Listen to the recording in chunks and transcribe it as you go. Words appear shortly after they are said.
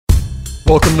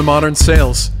Welcome to Modern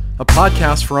Sales, a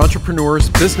podcast for entrepreneurs,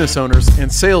 business owners,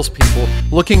 and salespeople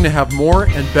looking to have more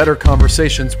and better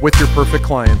conversations with your perfect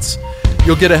clients.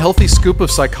 You'll get a healthy scoop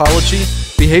of psychology,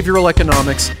 behavioral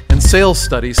economics, and sales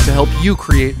studies to help you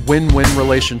create win-win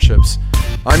relationships.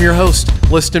 I'm your host,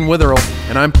 Liston Witherell,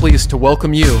 and I'm pleased to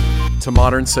welcome you to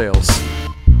Modern Sales.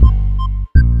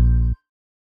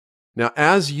 Now,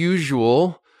 as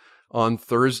usual, on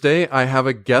Thursday, I have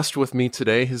a guest with me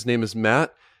today. His name is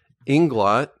Matt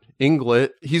Inglot.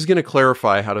 He's going to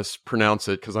clarify how to pronounce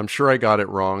it because I'm sure I got it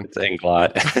wrong. It's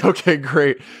Inglot. Okay,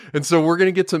 great. And so we're going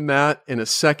to get to Matt in a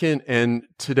second. And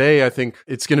today I think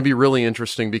it's going to be really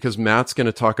interesting because Matt's going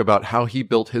to talk about how he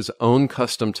built his own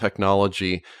custom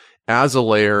technology as a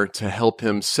layer to help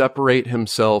him separate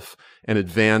himself and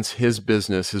advance his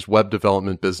business, his web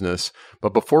development business.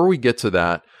 But before we get to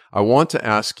that, I want to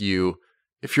ask you,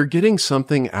 if you're getting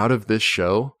something out of this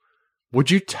show, would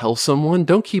you tell someone?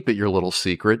 Don't keep it your little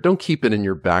secret. Don't keep it in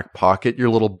your back pocket, your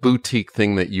little boutique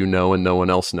thing that you know and no one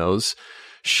else knows.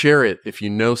 Share it if you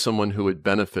know someone who would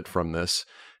benefit from this.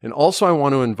 And also, I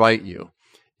want to invite you,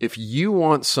 if you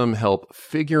want some help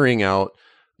figuring out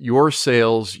your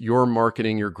sales, your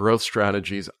marketing, your growth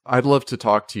strategies, I'd love to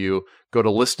talk to you. Go to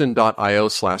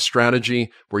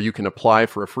liston.io/strategy, where you can apply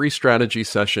for a free strategy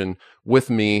session with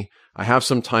me. I have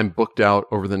some time booked out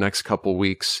over the next couple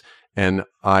weeks, and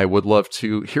I would love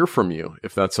to hear from you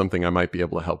if that's something I might be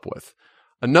able to help with.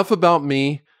 Enough about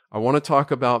me. I want to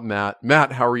talk about Matt.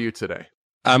 Matt, how are you today?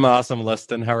 I'm awesome,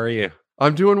 Liston. How are you?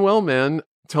 I'm doing well, man.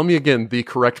 Tell me again the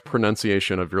correct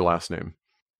pronunciation of your last name.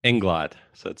 Inglot.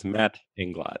 So it's Matt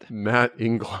Inglot. Matt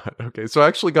Inglot. Okay, so I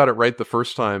actually got it right the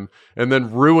first time and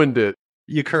then ruined it.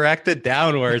 You corrected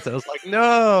downwards. I was like,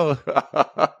 no.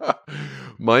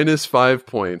 -5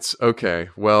 points. Okay,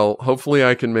 well, hopefully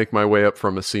I can make my way up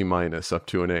from a C- up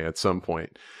to an A at some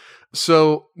point.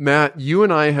 So, Matt, you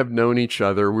and I have known each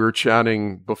other. We were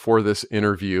chatting before this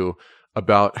interview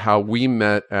about how we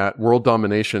met at World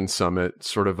Domination Summit,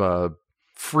 sort of a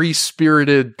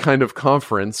free-spirited kind of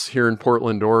conference here in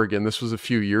Portland, Oregon. This was a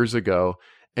few years ago.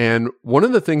 And one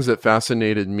of the things that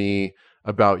fascinated me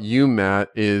about you, Matt,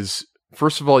 is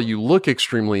first of all, you look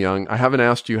extremely young. I haven't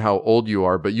asked you how old you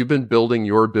are, but you've been building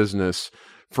your business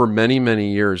for many,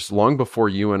 many years, long before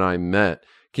you and I met.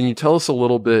 Can you tell us a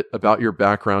little bit about your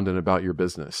background and about your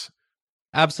business?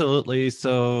 Absolutely.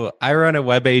 So I run a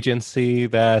web agency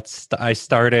that I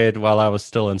started while I was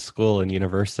still in school and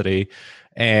university.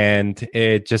 And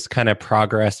it just kind of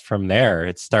progressed from there.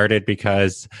 It started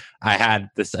because I had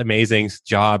this amazing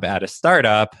job at a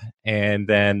startup, and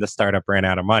then the startup ran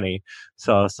out of money.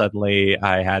 So suddenly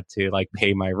I had to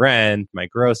pay my rent, my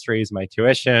groceries, my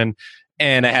tuition,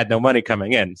 and I had no money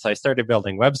coming in. So I started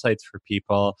building websites for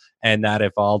people, and that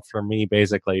evolved from me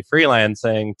basically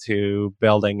freelancing to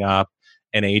building up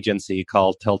an agency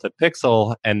called Tilted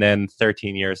Pixel. And then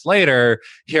 13 years later,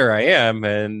 here I am,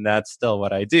 and that's still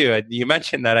what I do. You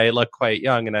mentioned that I look quite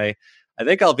young, and I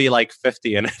think I'll be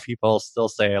 50, and people still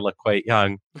say I look quite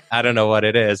young. I don't know what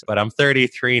it is, but I'm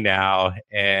 33 now,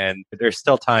 and there's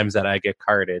still times that I get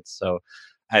carded. So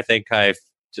I think I've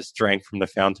just drank from the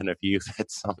fountain of youth at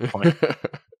some point.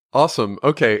 Awesome.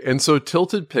 Okay. And so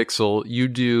Tilted Pixel, you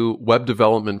do web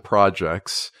development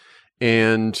projects.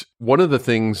 And one of the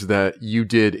things that you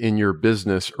did in your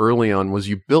business early on was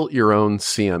you built your own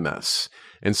CMS.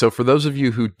 And so for those of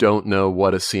you who don't know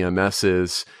what a CMS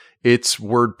is, it's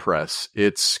WordPress,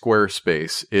 it's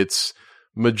Squarespace, it's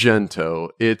Magento,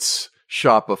 it's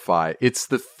Shopify. It's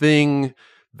the thing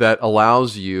that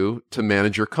allows you to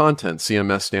manage your content.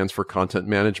 CMS stands for Content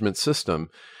Management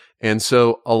System. And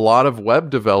so a lot of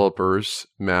web developers,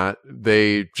 Matt,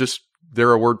 they're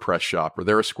a WordPress shop or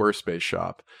they're a Squarespace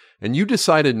shop. And you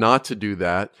decided not to do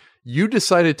that. You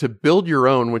decided to build your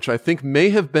own, which I think may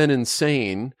have been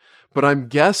insane, but I'm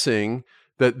guessing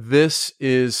that this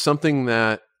is something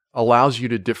that allows you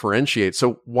to differentiate.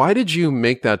 So why did you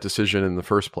make that decision in the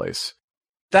first place?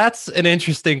 That's an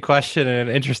interesting question and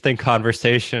an interesting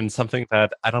conversation, something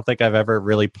that I don't think I've ever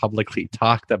really publicly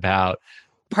talked about.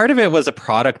 Part of it was a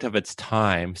product of its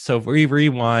time. So if we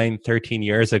rewind 13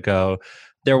 years ago,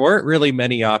 there weren't really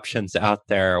many options out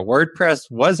there. WordPress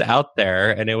was out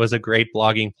there, and it was a great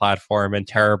blogging platform and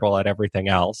terrible at everything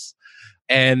else.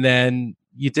 And then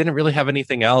you didn't really have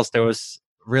anything else. There was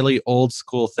really old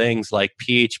school things like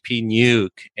PHP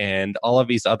Nuke and all of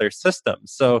these other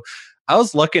systems. So I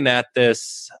was looking at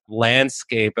this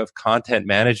landscape of content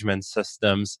management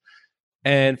systems.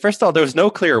 And first of all, there was no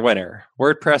clear winner.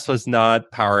 WordPress was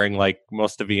not powering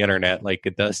most of the internet like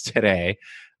it does today.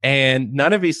 And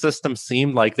none of these systems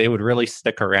seemed like they would really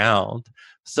stick around.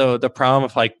 So the problem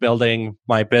of like building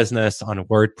my business on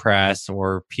WordPress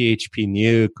or PHP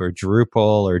Nuke or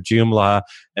Drupal or Joomla,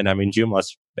 and I mean,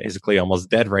 Joomla's basically almost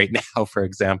dead right now, for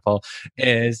example,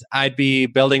 is I'd be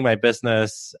building my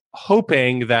business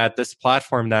hoping that this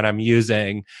platform that I'm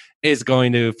using is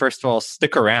going to, first of all,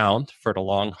 stick around for the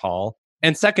long haul.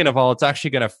 And second of all, it's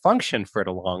actually going to function for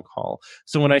the long haul.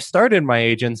 So when I started my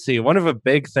agency, one of the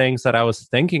big things that I was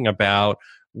thinking about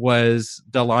was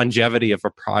the longevity of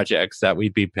the projects that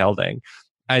we'd be building.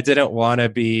 I didn't want to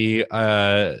be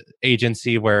a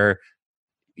agency where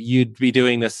you'd be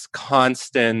doing this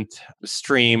constant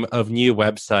stream of new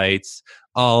websites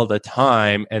all the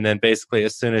time. And then basically,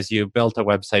 as soon as you built a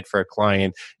website for a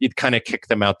client, you'd kind of kick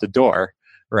them out the door,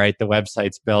 right? The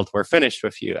website's built, we're finished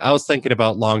with you. I was thinking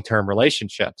about long-term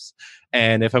relationships.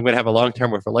 And if I'm going to have a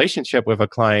long-term relationship with a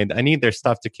client, I need their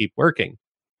stuff to keep working.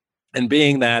 And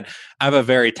being that I have a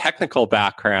very technical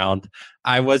background,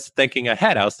 I was thinking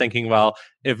ahead. I was thinking, well,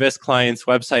 if this client's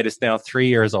website is now 3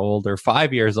 years old or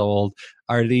 5 years old,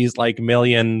 are these like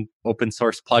million open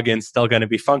source plugins still going to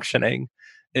be functioning?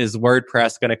 Is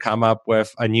WordPress going to come up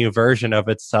with a new version of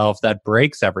itself that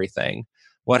breaks everything?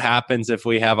 What happens if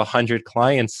we have 100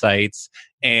 client sites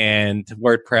and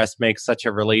WordPress makes such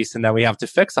a release and then we have to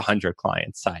fix 100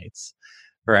 client sites,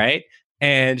 right?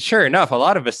 And sure enough, a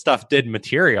lot of this stuff did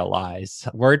materialize.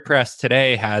 WordPress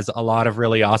today has a lot of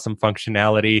really awesome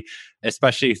functionality,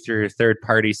 especially through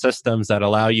third-party systems that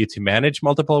allow you to manage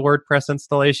multiple WordPress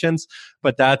installations.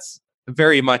 But that's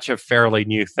very much a fairly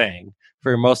new thing.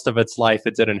 For most of its life,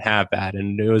 it didn't have that.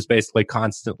 And it was basically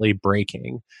constantly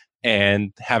breaking.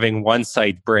 And having one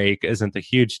site break isn't a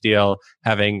huge deal.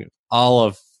 Having all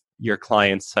of your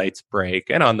client sites break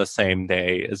and on the same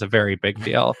day is a very big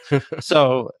deal.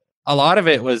 So a lot of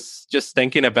it was just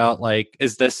thinking about like,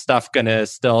 is this stuff going to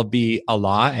still be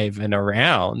alive and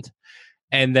around?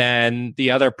 And then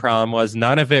the other problem was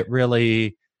none of it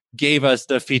really gave us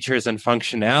the features and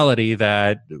functionality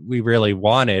that we really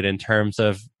wanted in terms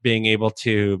of being able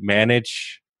to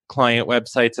manage client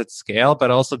websites at scale, but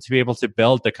also to be able to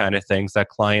build the kind of things that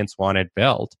clients wanted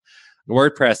built.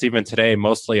 WordPress, even today,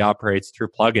 mostly operates through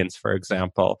plugins, for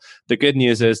example. The good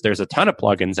news is there's a ton of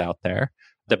plugins out there.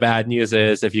 The bad news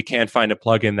is if you can't find a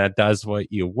plugin that does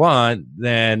what you want,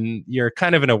 then you're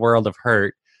kind of in a world of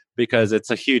hurt because it's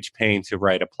a huge pain to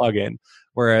write a plugin.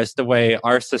 Whereas the way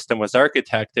our system was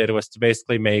architected was to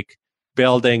basically make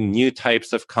building new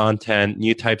types of content,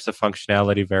 new types of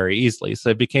functionality very easily. So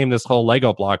it became this whole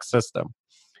Lego block system.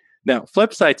 Now,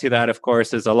 flip side to that, of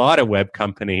course, is a lot of web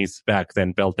companies back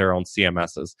then built their own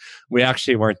CMSs. We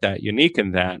actually weren't that unique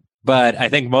in that. But I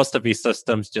think most of these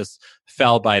systems just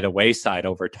fell by the wayside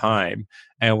over time.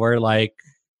 And we're like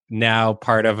now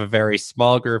part of a very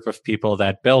small group of people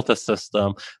that built a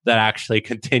system that actually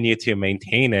continue to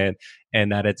maintain it and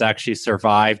that it's actually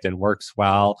survived and works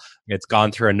well. It's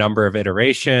gone through a number of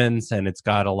iterations and it's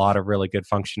got a lot of really good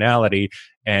functionality.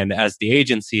 And as the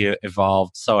agency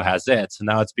evolved, so has it. So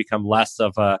now it's become less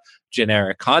of a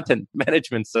generic content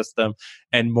management system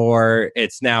and more,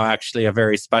 it's now actually a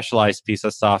very specialized piece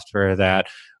of software that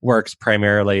works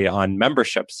primarily on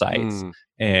membership sites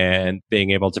and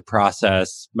being able to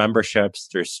process memberships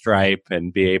through Stripe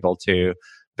and be able to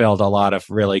build a lot of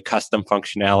really custom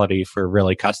functionality for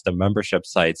really custom membership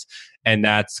sites. And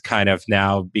that's kind of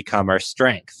now become our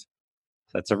strength.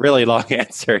 That's a really long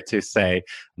answer to say,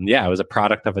 yeah, it was a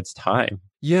product of its time.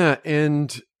 Yeah.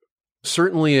 And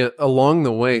certainly along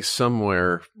the way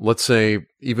somewhere, let's say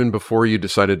even before you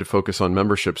decided to focus on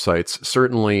membership sites,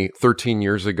 certainly 13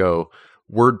 years ago,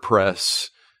 WordPress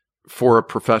for a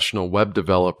professional web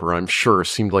developer, I'm sure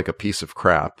seemed like a piece of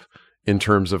crap in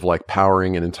terms of like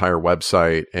powering an entire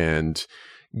website and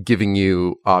giving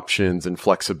you options and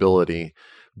flexibility.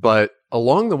 But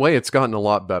along the way, it's gotten a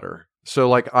lot better. So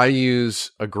like I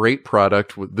use a great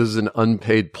product. This is an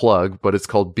unpaid plug, but it's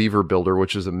called Beaver Builder,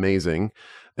 which is amazing.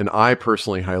 And I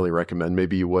personally highly recommend.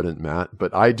 Maybe you wouldn't, Matt,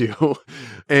 but I do.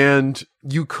 And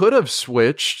you could have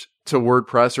switched to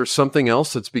WordPress or something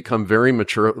else that's become very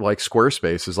mature, like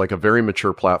Squarespace is like a very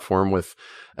mature platform with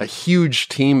a huge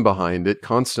team behind it,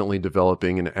 constantly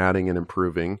developing and adding and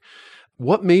improving.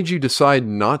 What made you decide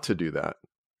not to do that?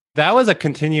 That was a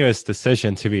continuous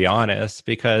decision, to be honest,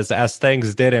 because as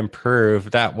things did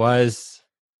improve, that was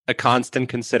a constant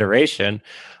consideration.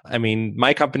 I mean,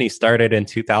 my company started in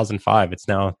 2005. It's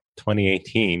now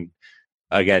 2018.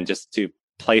 Again, just to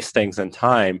place things in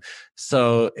time.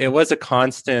 So it was a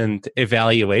constant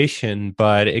evaluation,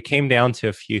 but it came down to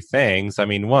a few things. I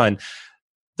mean, one,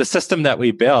 the system that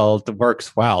we build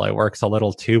works well. It works a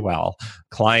little too well.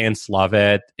 Clients love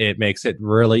it. It makes it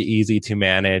really easy to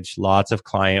manage lots of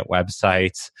client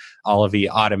websites. All of the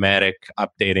automatic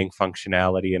updating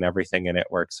functionality and everything in it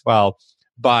works well.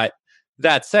 But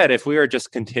that said, if we were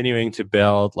just continuing to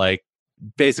build like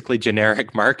basically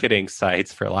generic marketing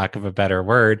sites, for lack of a better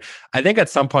word, I think at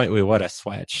some point we would have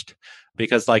switched.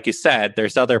 Because, like you said,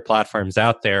 there's other platforms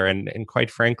out there. And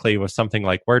quite frankly, with something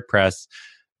like WordPress,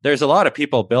 there's a lot of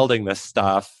people building this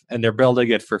stuff and they're building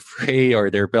it for free or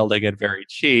they're building it very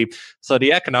cheap. So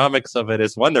the economics of it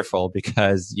is wonderful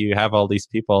because you have all these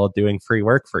people doing free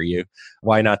work for you.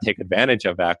 Why not take advantage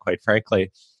of that, quite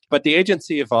frankly? But the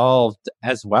agency evolved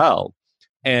as well.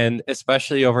 And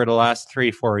especially over the last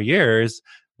 3-4 years,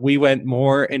 we went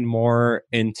more and more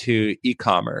into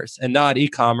e-commerce, and not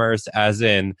e-commerce as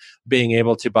in being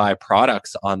able to buy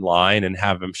products online and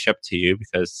have them shipped to you,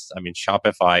 because I mean,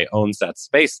 Shopify owns that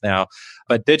space now,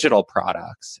 but digital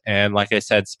products. And like I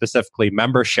said, specifically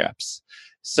memberships.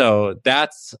 So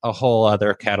that's a whole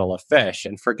other kettle of fish.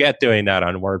 And forget doing that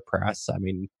on WordPress. I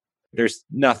mean, there's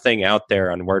nothing out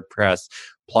there on WordPress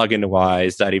plugin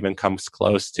wise that even comes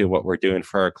close to what we're doing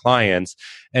for our clients.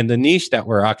 And the niche that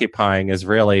we're occupying is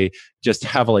really just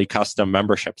heavily custom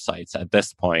membership sites at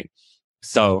this point.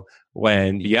 So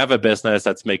when you have a business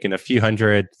that's making a few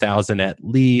 $100,000 at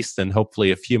least, and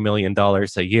hopefully a few $1 million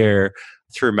a year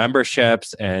through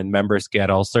memberships, and members get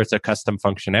all sorts of custom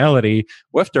functionality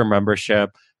with their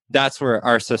membership, that's where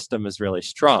our system is really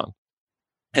strong.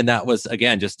 And that was,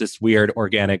 again, just this weird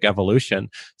organic evolution.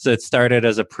 So it started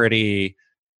as a pretty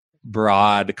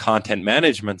broad content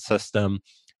management system.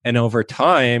 And over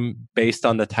time, based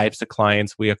on the types of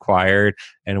clients we acquired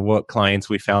and what clients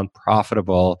we found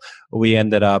profitable, we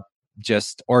ended up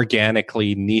just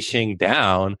organically niching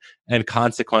down. And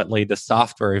consequently, the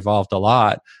software evolved a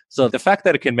lot. So the fact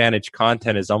that it can manage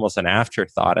content is almost an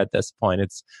afterthought at this point.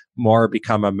 It's more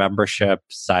become a membership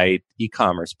site,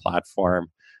 e-commerce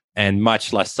platform, and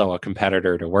much less so a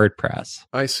competitor to WordPress.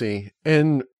 I see.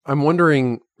 And I'm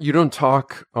wondering, you don't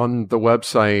talk on the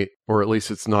website, or at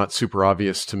least it's not super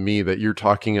obvious to me that you're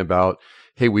talking about,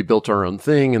 hey, we built our own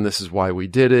thing and this is why we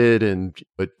did it, and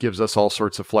it gives us all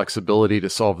sorts of flexibility to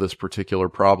solve this particular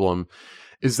problem.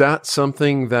 Is that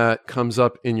something that comes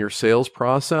up in your sales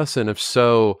process? And if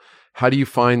so, how do you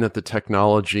find that the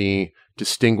technology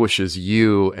distinguishes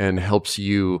you and helps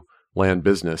you land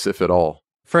business, if at all?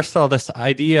 First of all, this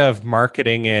idea of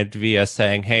marketing it via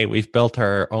saying, hey, we've built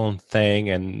our own thing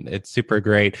and it's super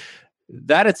great,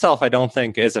 that itself I don't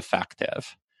think is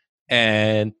effective.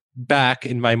 And back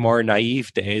in my more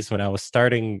naive days when I was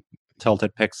starting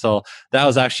Tilted Pixel, that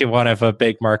was actually one of the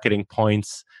big marketing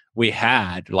points we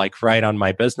had, like right on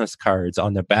my business cards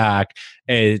on the back.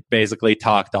 It basically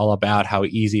talked all about how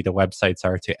easy the websites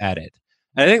are to edit.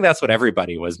 And I think that's what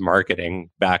everybody was marketing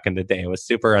back in the day. It was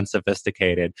super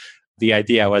unsophisticated. The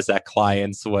idea was that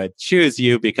clients would choose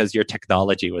you because your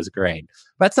technology was great.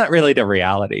 That's not really the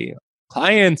reality.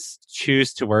 Clients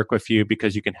choose to work with you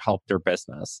because you can help their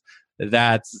business.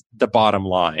 That's the bottom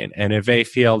line. And if they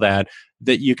feel that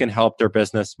you can help their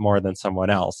business more than someone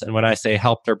else. And when I say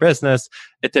help their business,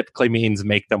 it typically means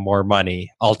make them more money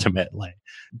ultimately.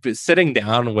 But sitting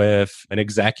down with an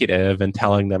executive and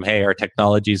telling them, hey, our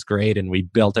technology is great and we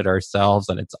built it ourselves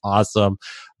and it's awesome.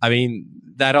 I mean,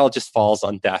 that all just falls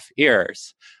on deaf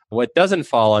ears. What doesn't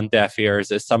fall on deaf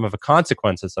ears is some of the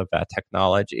consequences of that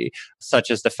technology, such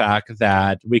as the fact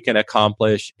that we can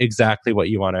accomplish exactly what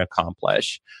you want to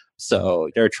accomplish. So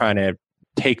they're trying to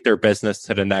take their business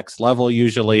to the next level.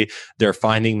 Usually they're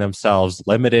finding themselves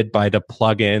limited by the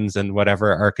plugins and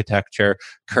whatever architecture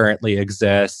currently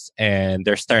exists. And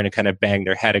they're starting to kind of bang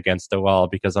their head against the wall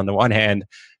because on the one hand,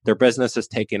 their business is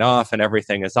taking off and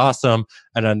everything is awesome.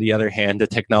 And on the other hand, the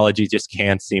technology just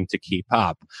can't seem to keep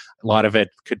up. A lot of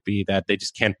it could be that they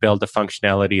just can't build the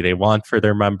functionality they want for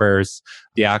their members.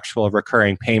 The actual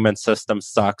recurring payment system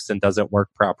sucks and doesn't work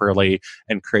properly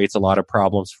and creates a lot of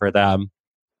problems for them.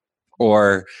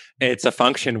 Or it's a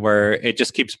function where it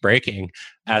just keeps breaking.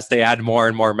 As they add more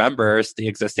and more members, the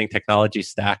existing technology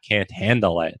stack can't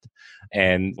handle it.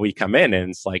 And we come in and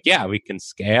it's like, yeah, we can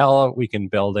scale, we can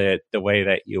build it the way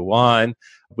that you want.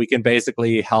 We can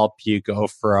basically help you go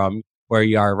from where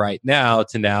you are right now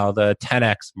to now the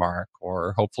 10x mark,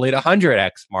 or hopefully the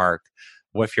 100x mark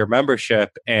with your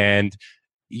membership. And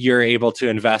you're able to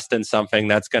invest in something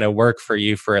that's going to work for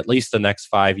you for at least the next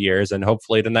 5 years and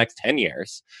hopefully the next 10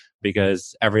 years,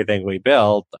 because everything we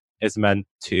build is meant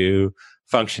to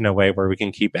function in a way where we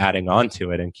can keep adding on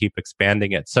to it and keep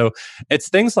expanding it. So it's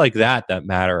things like that that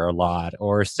matter a lot,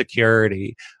 or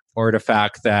security, or the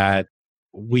fact that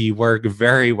we work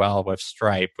very well with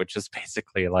Stripe, which is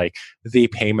basically like the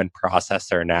payment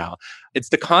processor now. It's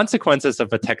the consequences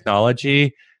of a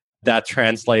technology that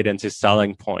translate into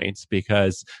selling points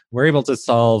because we're able to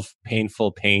solve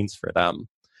painful pains for them.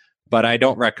 But I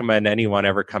don't recommend anyone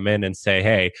ever come in and say,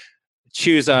 hey,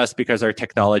 choose us because our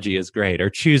technology is great, or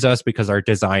choose us because our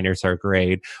designers are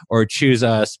great, or choose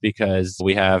us because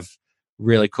we have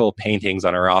really cool paintings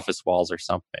on our office walls or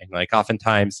something. Like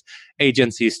oftentimes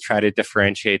agencies try to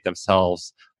differentiate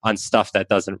themselves on stuff that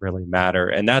doesn't really matter.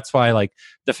 And that's why like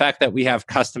the fact that we have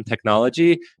custom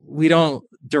technology, we don't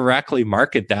directly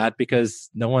market that because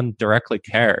no one directly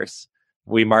cares.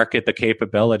 We market the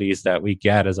capabilities that we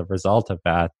get as a result of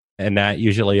that. And that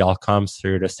usually all comes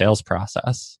through the sales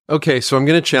process. Okay, so I'm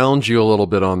going to challenge you a little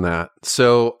bit on that.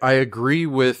 So I agree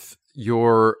with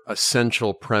your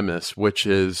essential premise, which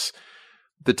is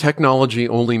the technology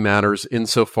only matters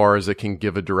insofar as it can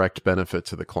give a direct benefit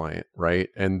to the client, right?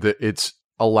 And it's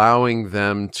allowing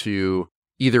them to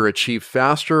either achieve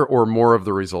faster or more of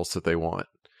the results that they want.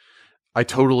 I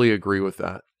totally agree with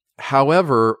that.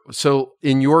 However, so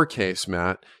in your case,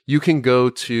 Matt, you can go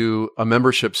to a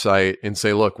membership site and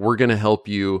say, look, we're going to help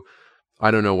you,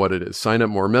 I don't know what it is, sign up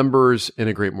more members,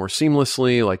 integrate more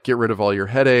seamlessly, like get rid of all your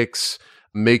headaches,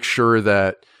 make sure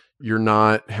that you're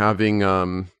not having,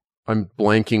 I'm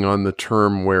blanking on the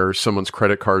term where someone's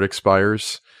credit card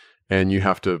expires and you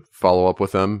have to follow up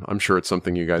with them. I'm sure it's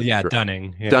something you guys... Yeah,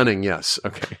 dunning. Yeah. Dunning, yes.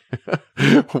 Okay.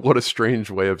 What a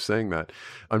strange way of saying that.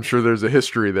 I'm sure there's a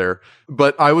history there.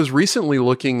 But I was recently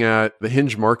looking at the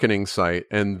Hinge marketing site,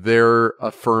 and they're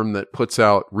a firm that puts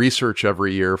out research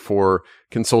every year for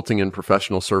consulting and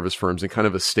professional service firms and kind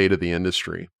of a state of the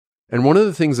industry. And one of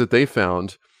the things that they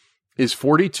found is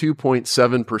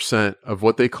 42.7% of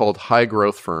what they called high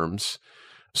growth firms,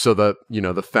 so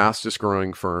the fastest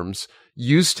growing firms,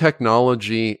 use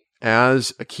technology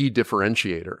as a key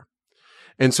differentiator.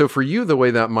 And so for you, the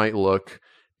way that might look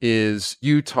is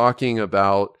you talking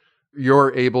about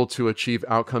you're able to achieve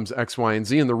outcomes X, Y, and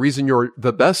Z. And the reason you're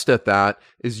the best at that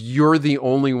is you're the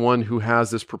only one who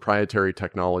has this proprietary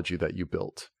technology that you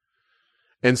built.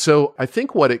 And so I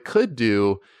think what it could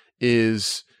do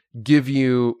is give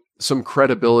you some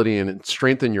credibility and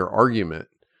strengthen your argument.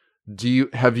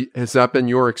 Has that been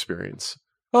your experience?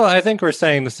 Well, I think we're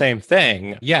saying the same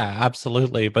thing. Yeah,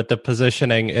 absolutely. But the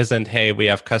positioning isn't, hey, we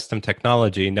have custom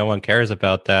technology. No one cares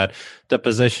about that. The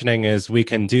positioning is we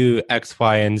can do X,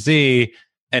 Y, and Z,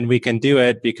 and we can do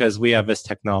it because we have this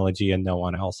technology and no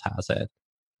one else has it.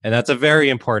 And that's a very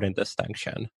important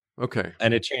distinction. Okay.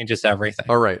 And it changes everything.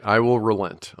 All right. I will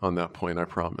relent on that point, I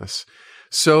promise.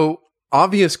 So,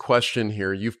 obvious question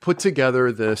here. You've put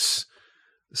together this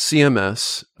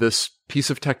CMS, this piece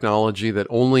of technology that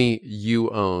only you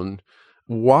own.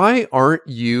 Why aren't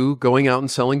you going out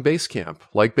and selling Basecamp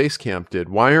like Basecamp did?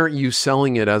 Why aren't you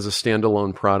selling it as a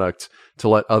standalone product to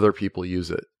let other people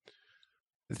use it?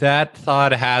 That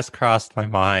thought has crossed my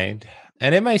mind,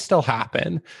 and it may still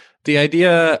happen. The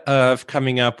idea of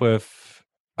coming up with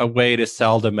a way to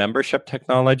sell the membership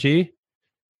technology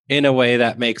in a way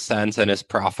that makes sense and is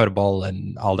profitable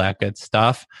and all that good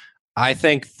stuff, I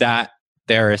think that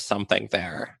there is something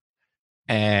there.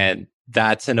 And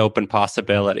that's an open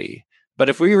possibility. But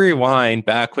if we rewind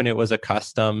back when it was a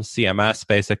custom CMS,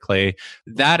 basically,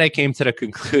 that I came to the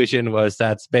conclusion was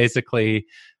that's basically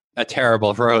a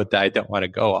terrible road that I don't want to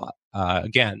go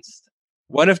against.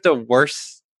 One of the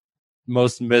worst,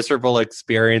 most miserable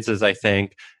experiences, I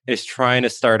think, is trying to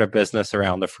start a business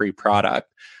around the free product.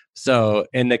 So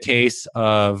in the case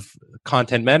of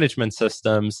content management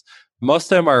systems,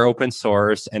 most of them are open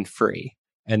source and free.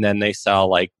 And then they sell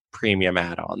like premium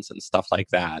add-ons and stuff like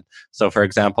that. So for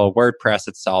example, WordPress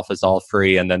itself is all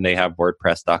free. And then they have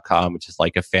WordPress.com, which is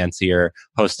like a fancier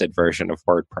hosted version of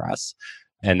WordPress.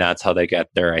 And that's how they get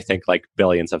their, I think, like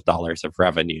billions of dollars of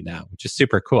revenue now, which is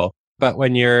super cool. But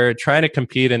when you're trying to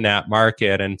compete in that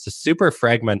market, and it's a super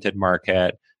fragmented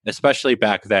market, especially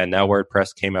back then, now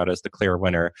WordPress came out as the clear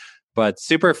winner, but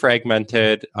super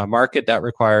fragmented, a market that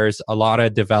requires a lot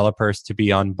of developers to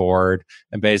be on board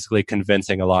and basically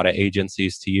convincing a lot of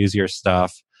agencies to use your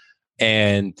stuff,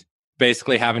 and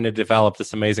basically having to develop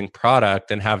this amazing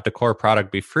product and have the core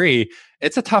product be free.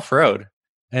 It's a tough road.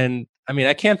 And I mean,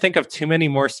 I can't think of too many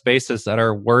more spaces that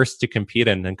are worse to compete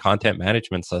in than content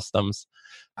management systems.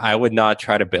 I would not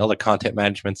try to build a content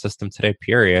management system today,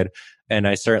 period. And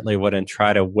I certainly wouldn't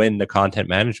try to win the content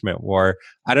management war.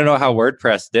 I don't know how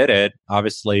WordPress did it.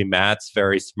 Obviously, Matt's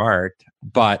very smart,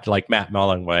 but like Matt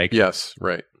Mullenweg. Yes,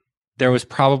 right. There was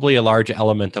probably a large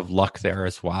element of luck there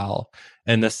as well,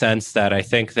 in the sense that I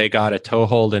think they got a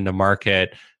toehold in the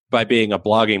market by being a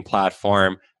blogging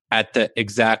platform at the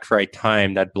exact right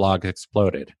time that blogs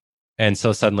exploded. And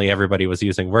so suddenly everybody was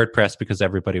using WordPress because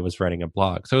everybody was running a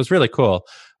blog. So it was really cool,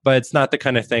 but it's not the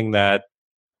kind of thing that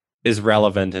is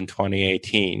relevant in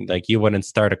 2018. Like you wouldn't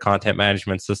start a content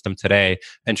management system today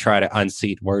and try to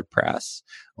unseat WordPress.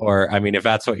 Or, I mean, if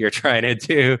that's what you're trying to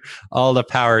do, all the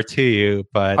power to you.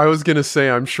 But I was going to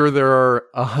say, I'm sure there are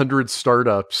 100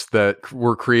 startups that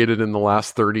were created in the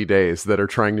last 30 days that are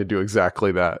trying to do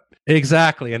exactly that.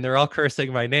 Exactly. And they're all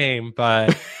cursing my name,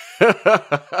 but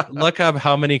look up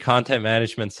how many content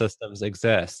management systems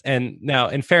exist. And now,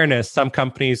 in fairness, some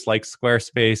companies like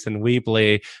Squarespace and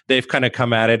Weebly, they've kind of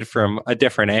come at it from a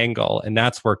different angle, and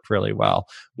that's worked really well,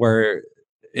 where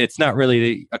it's not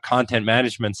really a content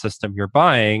management system you're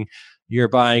buying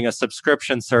a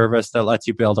subscription service that lets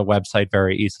you build a website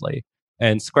very easily.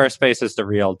 And Squarespace is the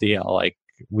real deal. Like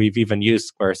we've even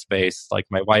used Squarespace, like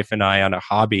my wife and I, on a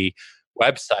hobby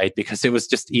website because it was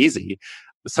just easy.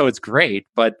 So it's great,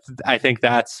 but I think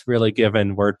that's really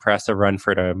given WordPress a run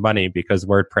for the money because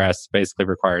WordPress basically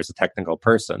requires a technical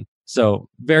person. So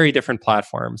very different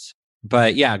platforms.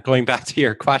 But yeah, going back to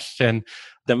your question,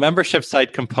 the membership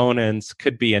site components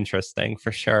could be interesting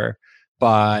for sure.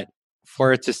 But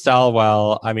for it to sell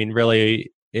well, I mean,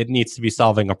 really, it needs to be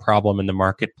solving a problem in the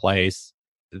marketplace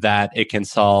that it can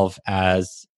solve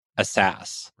as a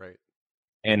SaaS. Right.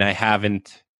 And I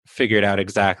haven't figured out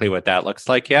exactly what that looks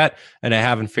like yet. And I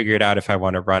haven't figured out if I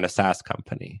want to run a SaaS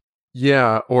company.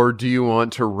 Yeah. Or do you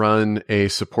want to run a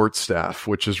support staff,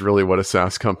 which is really what a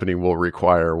SaaS company will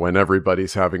require when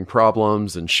everybody's having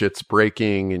problems and shit's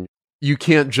breaking. And you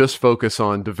can't just focus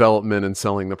on development and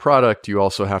selling the product. You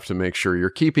also have to make sure you're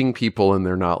keeping people and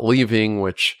they're not leaving,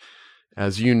 which,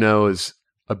 as you know, is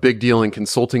a big deal in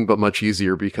consulting, but much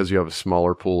easier because you have a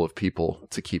smaller pool of people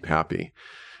to keep happy.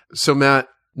 So Matt,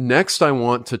 next, I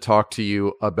want to talk to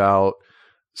you about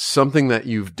something that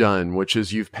you've done, which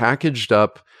is you've packaged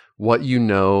up what you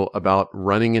know about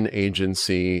running an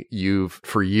agency. You've,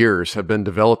 for years, have been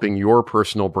developing your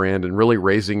personal brand and really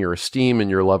raising your esteem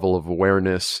and your level of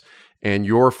awareness and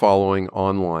your following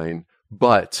online.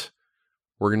 But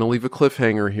we're going to leave a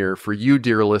cliffhanger here for you,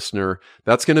 dear listener.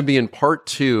 That's going to be in part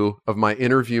 2 of my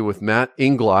interview with Matt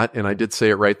Inglot. And I did say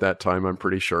it right that time, I'm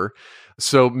pretty sure.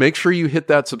 So make sure you hit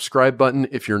that subscribe button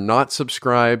if you're not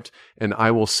subscribed, and I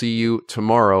will see you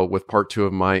tomorrow with part 2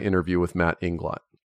 of my interview with Matt Inglot.